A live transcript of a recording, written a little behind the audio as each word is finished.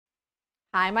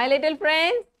Hi, my little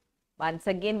friends. Once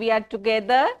again, we are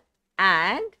together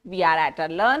and we are at our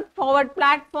Learn Forward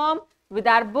platform with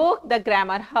our book, The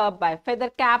Grammar Hub by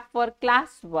Feathercap for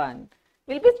Class 1.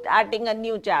 We'll be starting a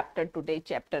new chapter today,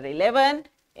 chapter 11,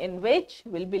 in which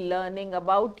we'll be learning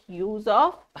about use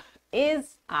of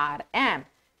is, are, am.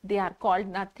 They are called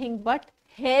nothing but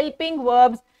helping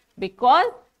verbs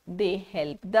because they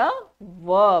help the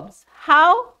verbs.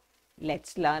 How?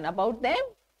 Let's learn about them.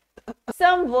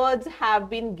 Some words have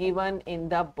been given in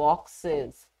the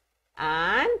boxes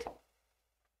and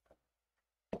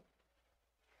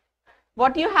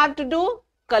what you have to do,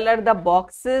 color the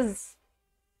boxes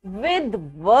with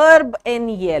verb in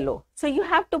yellow. So you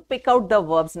have to pick out the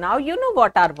verbs. Now you know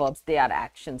what are verbs, they are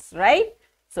actions, right?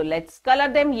 So let's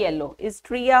color them yellow. Is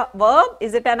tree a verb?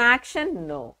 Is it an action?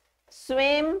 No.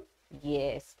 Swim?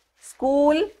 Yes.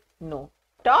 School? No.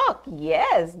 Talk?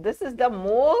 Yes. This is the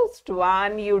most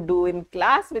one you do in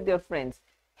class with your friends.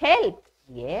 Help?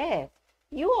 Yes.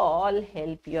 You all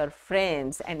help your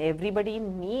friends and everybody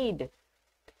in need.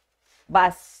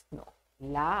 Bus? No.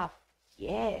 Laugh?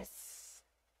 Yes.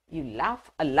 You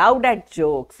laugh aloud at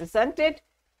jokes, isn't it?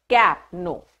 Cap?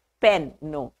 No. Pen?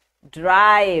 No.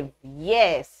 Drive?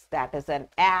 Yes. That is an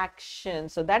action.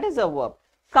 So that is a verb.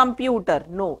 Computer?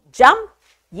 No. Jump?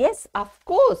 Yes, of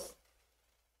course.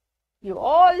 You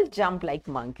all jump like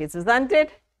monkeys, isn't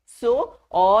it? So,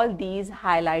 all these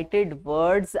highlighted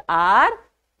words are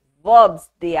verbs.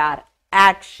 They are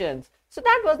actions. So,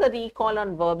 that was the recall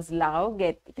on verbs. Now,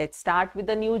 let's start with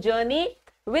a new journey.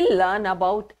 We'll learn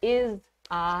about is,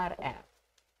 are, am.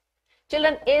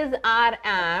 Children, is, are,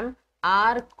 am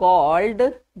are called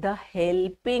the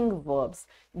helping verbs.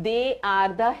 They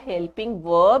are the helping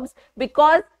verbs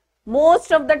because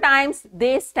most of the times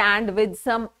they stand with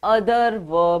some other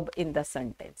verb in the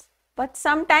sentence, but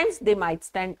sometimes they might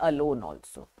stand alone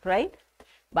also, right?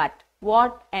 But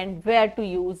what and where to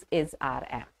use is, are,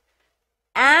 am.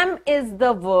 Am is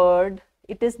the word,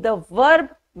 it is the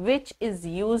verb which is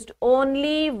used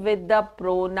only with the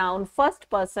pronoun,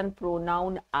 first person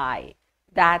pronoun I.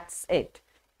 That's it.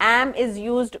 Am is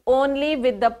used only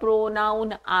with the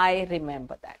pronoun I,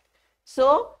 remember that.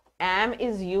 So, am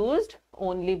is used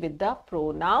only with the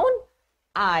pronoun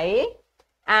I,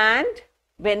 and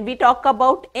when we talk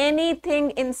about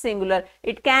anything in singular,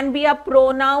 it can be a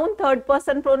pronoun, third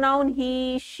person pronoun,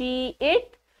 he, she,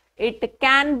 it. It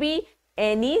can be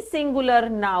any singular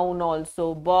noun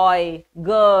also, boy,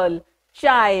 girl,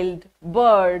 child,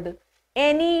 bird,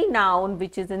 any noun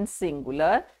which is in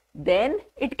singular. Then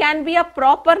it can be a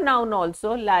proper noun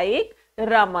also like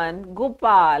Raman,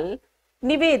 Gopal,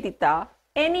 Nivedita,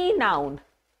 any noun.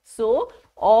 So,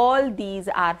 all these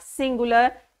are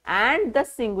singular and the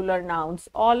singular nouns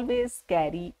always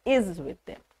carry is with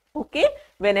them. Okay.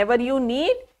 Whenever you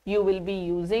need, you will be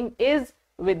using is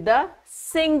with the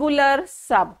singular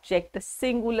subject,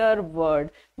 singular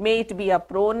word. May it be a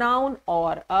pronoun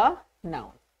or a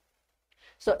noun.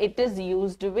 So, it is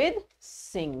used with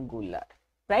singular.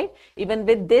 Right? Even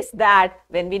with this, that,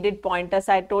 when we did pointers,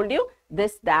 I told you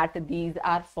this, that, these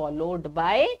are followed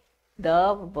by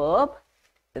the verb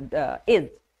the is.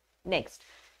 Next,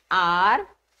 are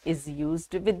is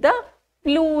used with the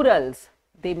plurals.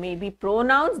 They may be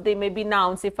pronouns, they may be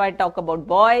nouns. If I talk about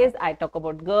boys, I talk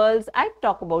about girls, I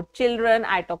talk about children,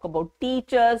 I talk about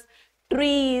teachers,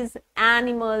 trees,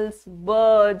 animals,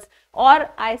 birds, or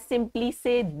I simply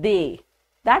say they.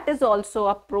 That is also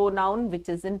a pronoun which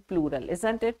is in plural,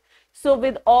 isn't it? So,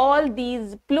 with all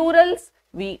these plurals,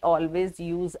 we always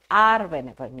use are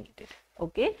whenever needed.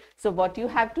 Okay. So, what you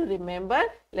have to remember,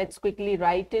 let's quickly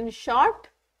write in short.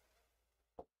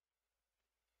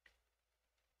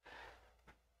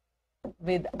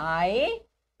 With I,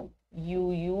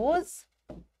 you use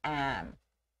am.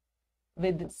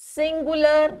 With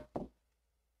singular,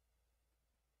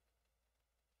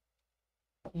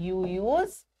 you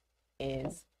use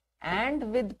is,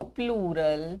 and with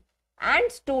plural,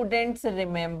 and students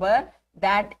remember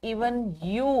that even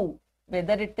you,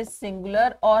 whether it is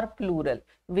singular or plural,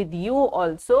 with you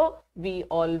also we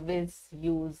always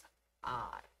use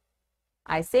are.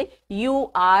 I say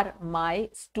you are my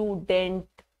student.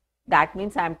 That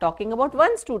means I am talking about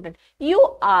one student.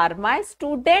 You are my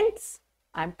students.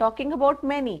 I am talking about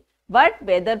many. But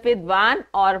whether with one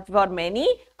or for many,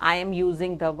 I am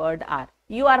using the word are.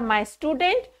 You are my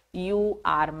student. You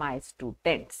are my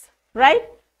students, right?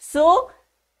 So,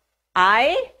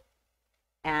 I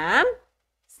am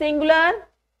singular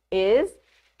is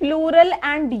plural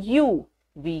and you,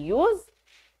 we use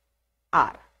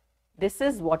are. This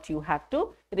is what you have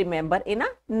to remember in a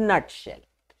nutshell.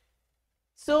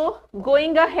 So,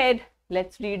 going ahead,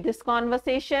 Let's read this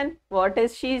conversation. What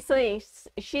is she saying?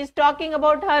 She's talking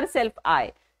about herself,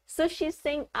 I. So she's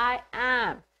saying, I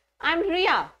am. I'm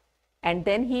Ria. And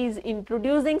then he's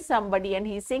introducing somebody and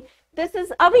he's saying, this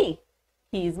is Avi.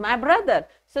 He is my brother.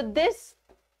 So this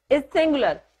is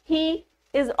singular. He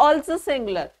is also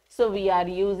singular. So we are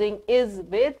using is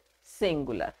with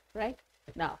singular, right?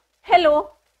 Now, hello,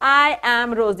 I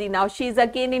am Rosie. Now she's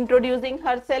again introducing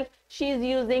herself. She's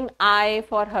using I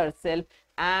for herself.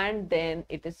 And then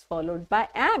it is followed by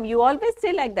am. You always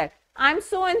say like that. I'm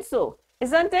so and so,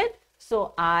 isn't it?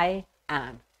 So I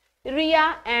am.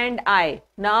 Ria and I.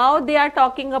 Now they are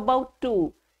talking about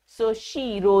two. So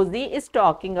she, Rosie, is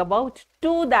talking about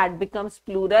two. That becomes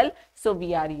plural. So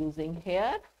we are using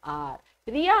here are.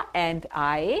 Ria and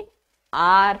I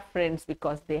are friends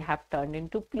because they have turned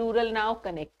into plural now,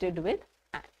 connected with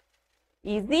and.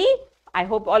 Easy? I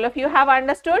hope all of you have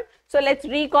understood. So let's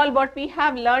recall what we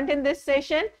have learned in this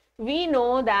session. We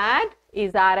know that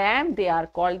is, are, am, they are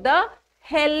called the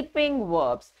helping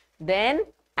verbs. Then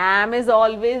am is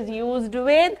always used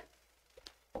with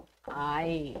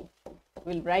I.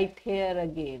 We'll write here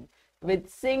again. With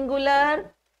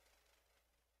singular,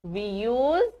 we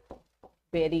use,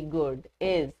 very good,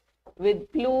 is.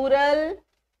 With plural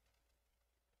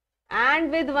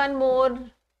and with one more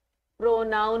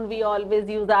pronoun, we always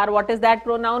use are. What is that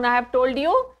pronoun I have told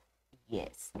you?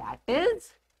 Yes, that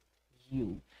is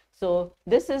you. So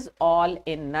this is all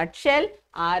in nutshell.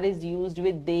 Are is used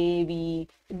with they, we,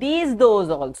 these,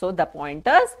 those also. The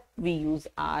pointers, we use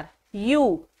are.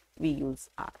 You, we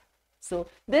use are. So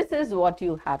this is what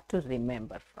you have to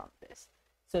remember from this.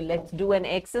 So let's do an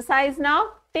exercise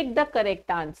now. Pick the correct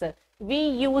answer. We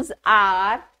use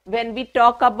are when we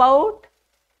talk about,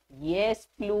 yes,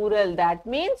 plural. That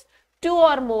means two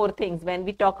or more things. When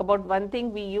we talk about one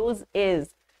thing, we use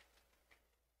is.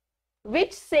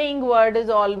 Which saying word is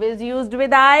always used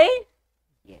with I?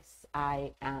 Yes,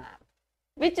 I am.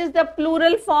 Which is the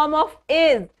plural form of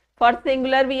is? For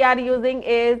singular, we are using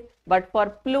is, but for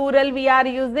plural, we are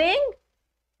using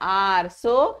are.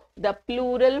 So the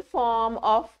plural form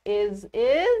of is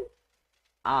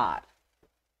are.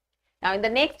 Now in the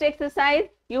next exercise,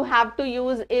 you have to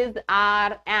use is,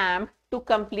 are, am to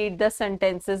complete the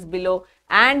sentences below,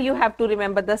 and you have to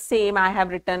remember the same I have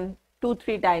written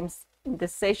 2-3 times in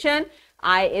this session.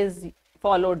 I is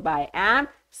followed by am,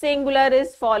 singular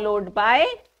is followed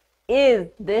by is,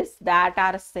 this, that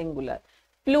are singular.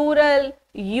 Plural,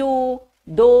 you,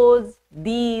 those,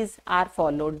 these are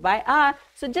followed by are.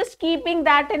 So just keeping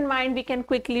that in mind, we can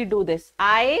quickly do this.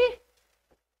 I,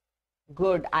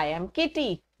 good, I am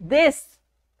Kitty. This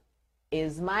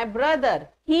is my brother.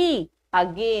 He,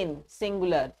 again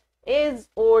singular, is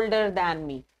older than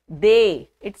me. They,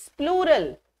 it's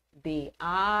plural. They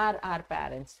are our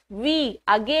parents. We,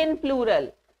 again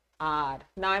plural, are.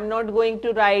 Now I'm not going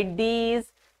to write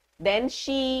these. Then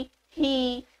she,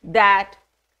 he, that,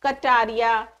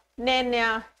 Kataria,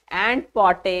 Nenya and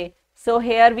Pote. So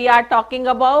here we are talking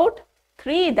about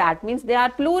 3. That means they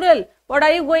are plural. What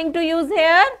are you going to use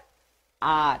here?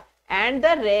 Are. And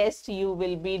the rest you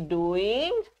will be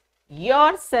doing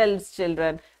yourselves,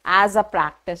 children, as a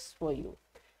practice for you.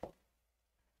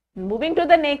 Moving to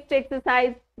the next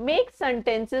exercise, make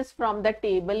sentences from the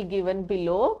table given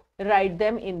below. Write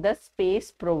them in the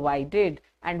space provided.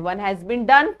 And one has been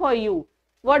done for you.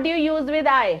 What do you use with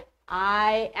I?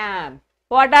 I am.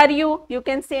 What are you? You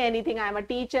can say anything. I am a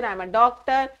teacher. I am a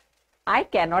doctor. I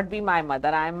cannot be my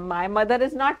mother. My mother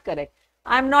is not correct.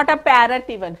 I am not a parrot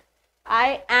even.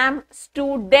 I am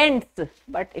students,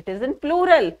 but it is in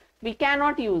plural. We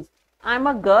cannot use. I am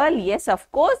a girl. Yes,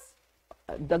 of course.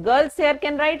 The girls here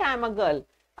can write I am a girl.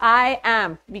 I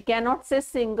am. We cannot say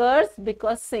singers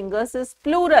because singers is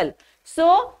plural.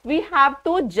 So we have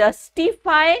to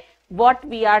justify what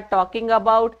we are talking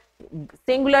about.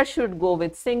 Singular should go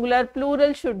with singular,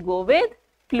 plural should go with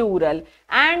plural.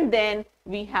 And then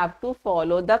we have to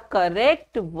follow the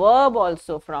correct verb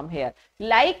also from here.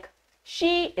 Like,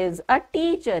 she is a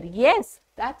teacher. Yes,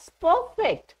 that's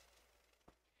perfect.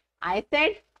 I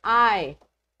said I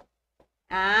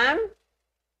am.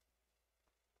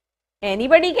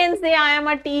 Anybody can say I am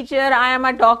a teacher, I am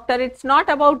a doctor. It's not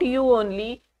about you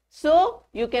only. So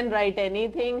you can write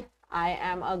anything. I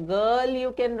am a girl,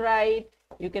 you can write.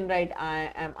 You can write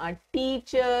I am a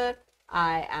teacher,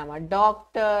 I am a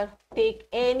doctor. Take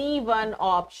any one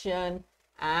option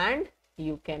and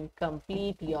you can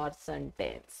complete your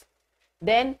sentence.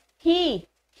 Then he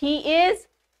is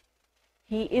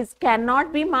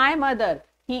cannot be my mother.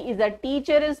 He is a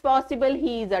teacher is possible.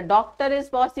 He is a doctor is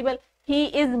possible. He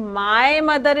is my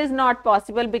mother is not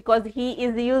possible because he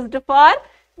is used for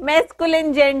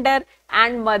masculine gender,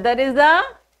 and mother is a,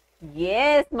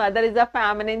 yes, mother is a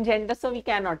feminine gender, so we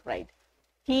cannot write.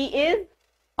 He is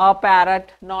a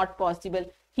parrot, not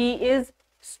possible. He is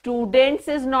students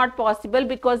is not possible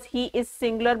because he is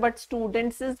singular but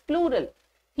students is plural.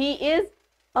 He is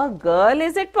a girl,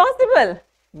 is it possible?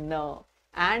 No.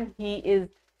 And he is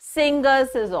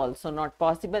singers is also not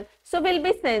possible. So we'll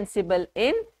be sensible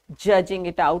in judging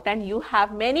it out, and you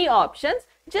have many options.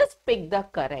 Just pick the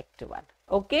correct one.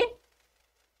 Okay.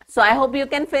 So I hope you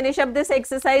can finish up this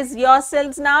exercise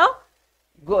yourselves now.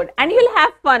 Good. And you'll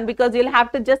have fun because you'll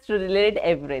have to just relate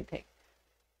everything.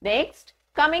 Next,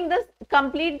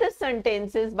 complete the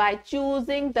sentences by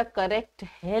choosing the correct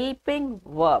helping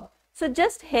verb. So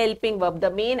just helping verb.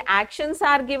 The main actions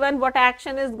are given. What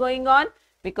action is going on?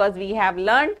 Because we have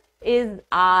learned is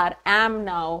are, am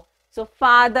now. So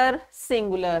father,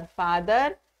 singular.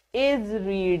 Father is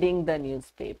reading the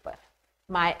newspaper.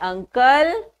 My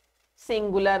uncle,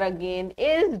 singular again,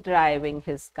 is driving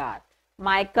his car.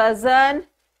 My cousin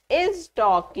is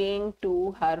talking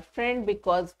to her friend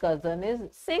because cousin is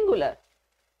singular.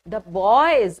 The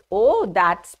boys, oh,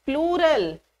 that's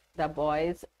plural. The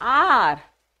boys are.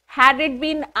 Had it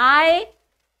been I,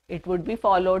 it would be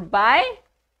followed by,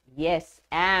 yes,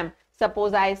 am.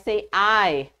 Suppose I say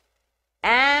I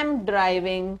am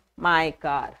driving my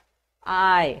car.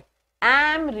 I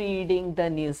am reading the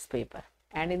newspaper.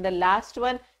 And in the last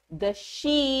one, the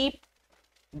sheep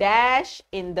dash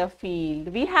in the field.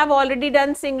 We have already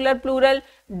done singular plural.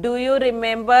 Do you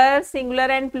remember singular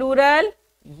and plural?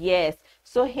 Yes.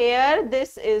 So here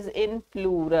this is in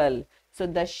plural. So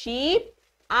the sheep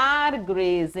are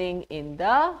grazing in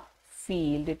the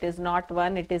field. It is not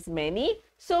one, it is many.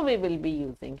 So we will be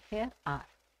using here are.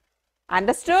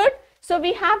 Understood? So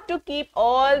we have to keep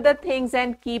all the things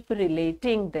and keep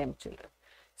relating them, children.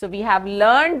 So we have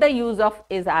learned the use of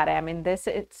is, are, am in this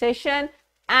session,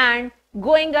 and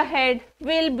going ahead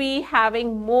we'll be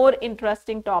having more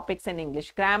interesting topics in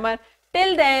English grammar.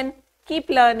 Till then, keep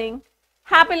learning.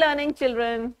 Happy learning,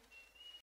 children.